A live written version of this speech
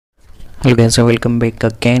Hello guys, welcome back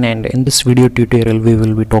again, and in this video tutorial we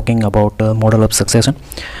will be talking about model of succession.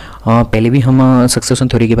 पहले भी हम succession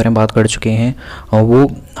theory के बारे में बात कर चुके हैं और वो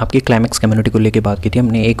आपकी क्लाइमैक्स कम्युनिटी को लेके बात की थी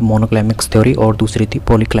हमने। एक मोनोक्लाइमैक्स थ्योरी और दूसरी थी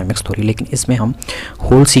पॉलीक्लाइमैक्स थ्योरी, लेकिन इसमें हम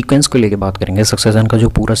होल सीक्वेंस को लेके बात करेंगे। सक्सेशन का जो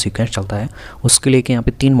पूरा सीक्वेंस चलता है उसके लेके यहाँ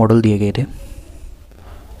पे 3 मॉडल दिए गए थे,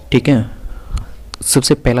 ठीक है।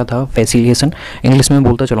 सबसे पहला था फैसिलिटेशन, इंग्लिश में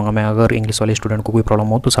बोलता चलूँगा मैं, अगर इंग्लिश वाले स्टूडेंट को कोई प्रॉब्लम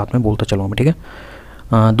हो तो साथ में बोलता चलूँगा मैं, ठीक है।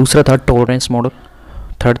 दूसरा था टॉलरेंस मॉडल,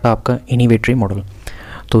 थर्ड था आपका इनिवेटरी मॉडल।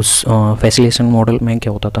 तो फैसिलिटेशन मॉडल में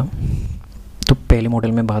क्या होता था, तो पहले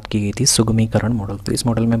मॉडल में बात की गई थी सुगमीकरण मॉडल। तो इस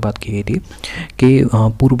मॉडल में बात की गई थी कि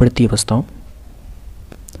पूर्ववर्ती अवस्थाओं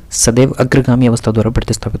सदैव अग्रगामी अवस्था द्वारा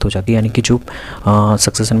प्रतिस्थापित हो जाती है, यानी कि जो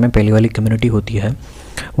सक्सेशन में पहले वाली कम्युनिटी होती है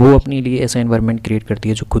वो अपने लिए ऐसा एनवायरनमेंट क्रिएट करती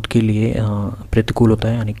है जो खुद के लिए प्रतिकूल होता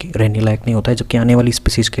है, यानी कि रहने लायक नहीं होता है, जबकि आने वाली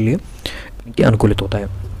स्पीसीज के लिए अनुकूलित होता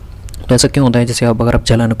है। तो ऐसा क्यों होता है, जैसे अगर आप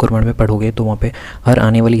जल अनुक्रमण में पढ़ोगे तो वहाँ पे हर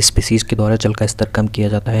आने वाली स्पीसीज़ के द्वारा जल का स्तर कम किया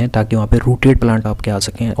जाता है ताकि वहाँ पे रूटेड प्लांट आपके आ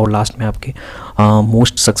सकें, और लास्ट में आपके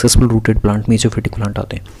most successful rooted plant मेसोफिटिक plant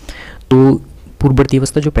आते हैं। तो पूर्ववर्ती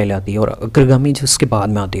अवस्था जो पहले आती है और अग्रगामी जो उसके बाद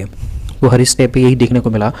में आती है, तो हर स्टेप पे यही देखने को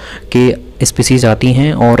मिला कि स्पीसीज़ आती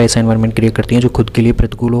हैं और ऐसा एनवायरनमेंट क्रिएट करती हैं जो खुद के लिए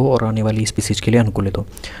प्रतिकूल हो और आने वाली स्पीसीज़ के लिए अनुकूलित हो।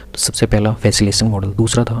 तो सबसे पहला फैसिलिटेशन मॉडल।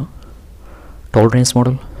 दूसरा था टॉलरेंस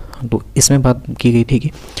मॉडल। तो इसमें बात की गई थी कि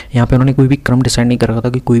यहाँ पे उन्होंने कोई भी क्रम डिसाइड नहीं कर रखा था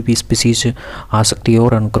कि कोई भी स्पीसीज आ सकती है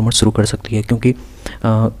और अनुक्रमण शुरू कर सकती है, क्योंकि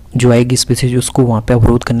जो आएगी स्पीसीज उसको वहाँ पे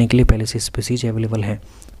अवरोध करने के लिए पहले से स्पीसीज अवेलेबल है।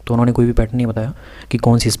 तो उन्होंने कोई भी पैटर्न नहीं बताया कि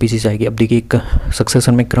कौन सी स्पीसीज आएगी। अब देखिए, एक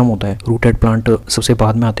सक्सेशन में क्रम होता है, रूटेड प्लांट सबसे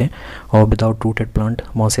बाद में आते हैं और विदाउट रूटेड प्लांट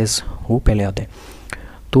मॉसेस वो पहले आते हैं।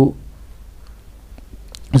 तो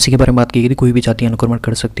उसी के बारे में बात की गई थी, कोई भी जाति अनुक्रमण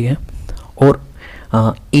कर सकती है। और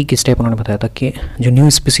एक स्टेप उन्होंने बताया था कि जो न्यू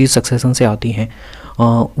स्पीसीज सक्सेशन से आती हैं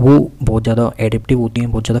वो बहुत ज़्यादा एडेप्टिव होती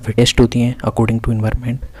हैं, बहुत ज़्यादा फिटेस्ट होती हैं अकॉर्डिंग टू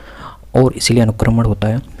इन्वायरमेंट, और इसीलिए अनुक्रमण होता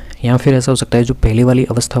है। या फिर ऐसा हो सकता है जो पहले वाली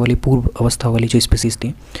अवस्था वाली पूर्व अवस्था वाली जो स्पीसीज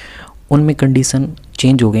थी उनमें कंडीशन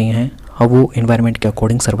चेंज हो गई हैं, अब वो इन्वायरमेंट के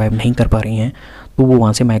अकॉर्डिंग सर्वाइव नहीं कर पा रही हैं, तो वो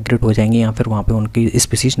वहाँ से माइग्रेट हो जाएंगी या फिर वहाँ पे उनकी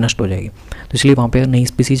स्पीसीज नष्ट हो जाएगी। तो इसलिए वहाँ पे नई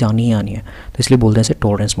स्पीसीज आनी ही आनी है, तो इसलिए बोलते हैं इसे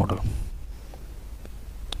टॉलरेंस मॉडल,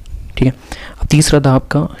 ठीक है। अब तीसरा था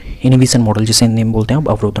आपका इनहिबिशन मॉडल, जिसे हिंदी में बोलते हैं अब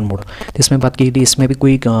अवरोधन मॉडल। तो इसमें बात की थी, इसमें भी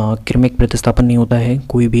कोई क्रमिक प्रतिस्थापन नहीं होता है,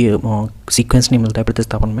 कोई भी सीक्वेंस नहीं मिलता है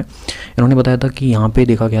प्रतिस्थापन में। इन्होंने बताया था कि यहाँ पे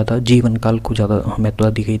देखा गया था जीवन काल को ज़्यादा महत्वता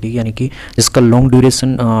दी गई थी, यानी कि जिसका लॉन्ग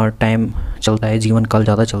ड्यूरेशन टाइम चलता है, जीवन काल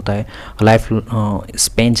ज़्यादा चलता है, लाइफ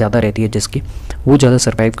स्पेन ज़्यादा रहती है जिसकी, वो ज़्यादा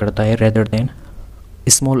सर्वाइव करता है rather than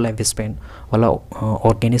small life span वाला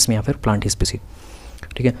ऑर्गेनिज्म या फिर प्लांट स्पीसीज,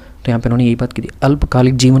 ठीक है। तो यहाँ पे उन्होंने यही बात की थी,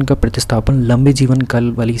 अल्पकालिक जीवन का प्रतिस्थापन लंबे जीवन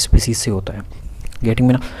काल वाली स्पीसीज से होता है। गेटिंग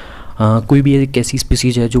में ना, कोई भी एक ऐसी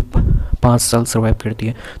स्पीसीज है जो 5 साल सर्वाइव करती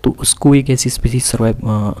है तो उसको एक ऐसी स्पीसीज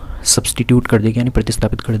सर्वाइव सब्सटीट्यूट कर देगी, यानी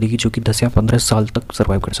प्रतिस्थापित कर देगी, जो कि 10 या 15 साल तक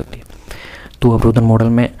सर्वाइव कर सकती है। तो अवरोधन मॉडल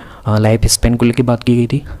में लाइफ स्पेन को लेकर बात की गई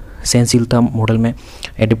थी। सहनशीलता मॉडल में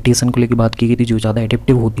एडेप्टेशन को लेकर बात की गई थी, जो ज़्यादा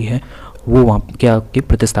एडेप्टिव होती है वो वहाँ क्या के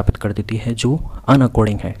प्रतिस्थापित कर देती है जो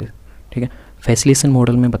अनअकॉर्डिंग है, ठीक है। फैसिलिटेशन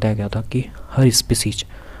मॉडल में बताया गया था कि हर स्पीसीज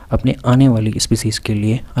अपने आने वाली स्पीसीज के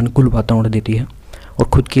लिए अनुकूल वातावरण देती है और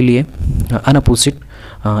खुद के लिए अनअपोजिट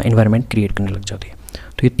एनवायरनमेंट क्रिएट करने लग जाती है।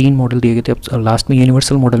 तो ये 3 मॉडल दिए गए थे। अब लास्ट में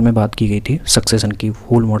यूनिवर्सल मॉडल में बात की गई थी सक्सेशन की,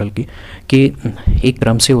 होल मॉडल की, कि एक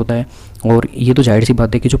क्रम से होता है, और ये तो जाहिर सी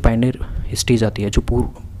बात है कि जो पायनियर स्टेज आती है, जो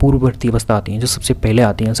पूर्ववर्ती अवस्था आती हैं, जो सबसे पहले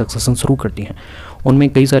आती हैं, सक्सेशन शुरू करती हैं, उनमें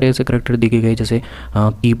कई सारे ऐसे करैक्टर दिखे गए, जैसे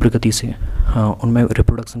तीव्र गति से उनमें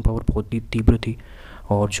रिप्रोडक्शन पावर बहुत ही तीव्र थी,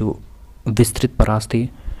 और जो विस्तृत परास थी,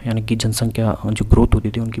 यानी कि जनसंख्या जो ग्रोथ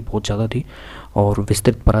होती थी उनकी बहुत ज़्यादा थी, और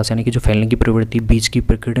विस्तृत परास यानी कि जो फैलने की प्रवृत्ति, बीज की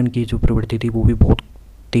प्रकीर्णन की जो प्रवृत्ति थी वो भी बहुत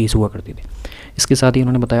तेज़ हुआ करती थी। इसके साथ ही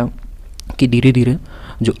उन्होंने बताया कि धीरे धीरे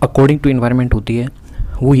जो अकॉर्डिंग टू इन्वायरमेंट होती है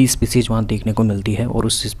वो ही स्पीसीज वहाँ देखने को मिलती है, और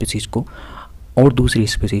उस स्पीसीज को और दूसरी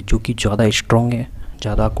स्पीसीज जो कि ज़्यादा स्ट्रॉन्ग है,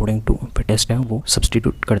 ज़्यादा अकॉर्डिंग टू फिटेस्ट है, वो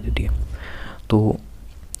सब्सटीट्यूट कर देती है। तो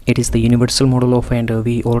it is the universal model of, and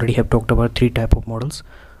we already have talked about 3 type of models.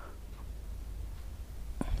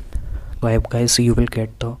 So I hope guys you will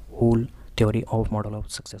get the whole theory of model of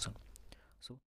succession.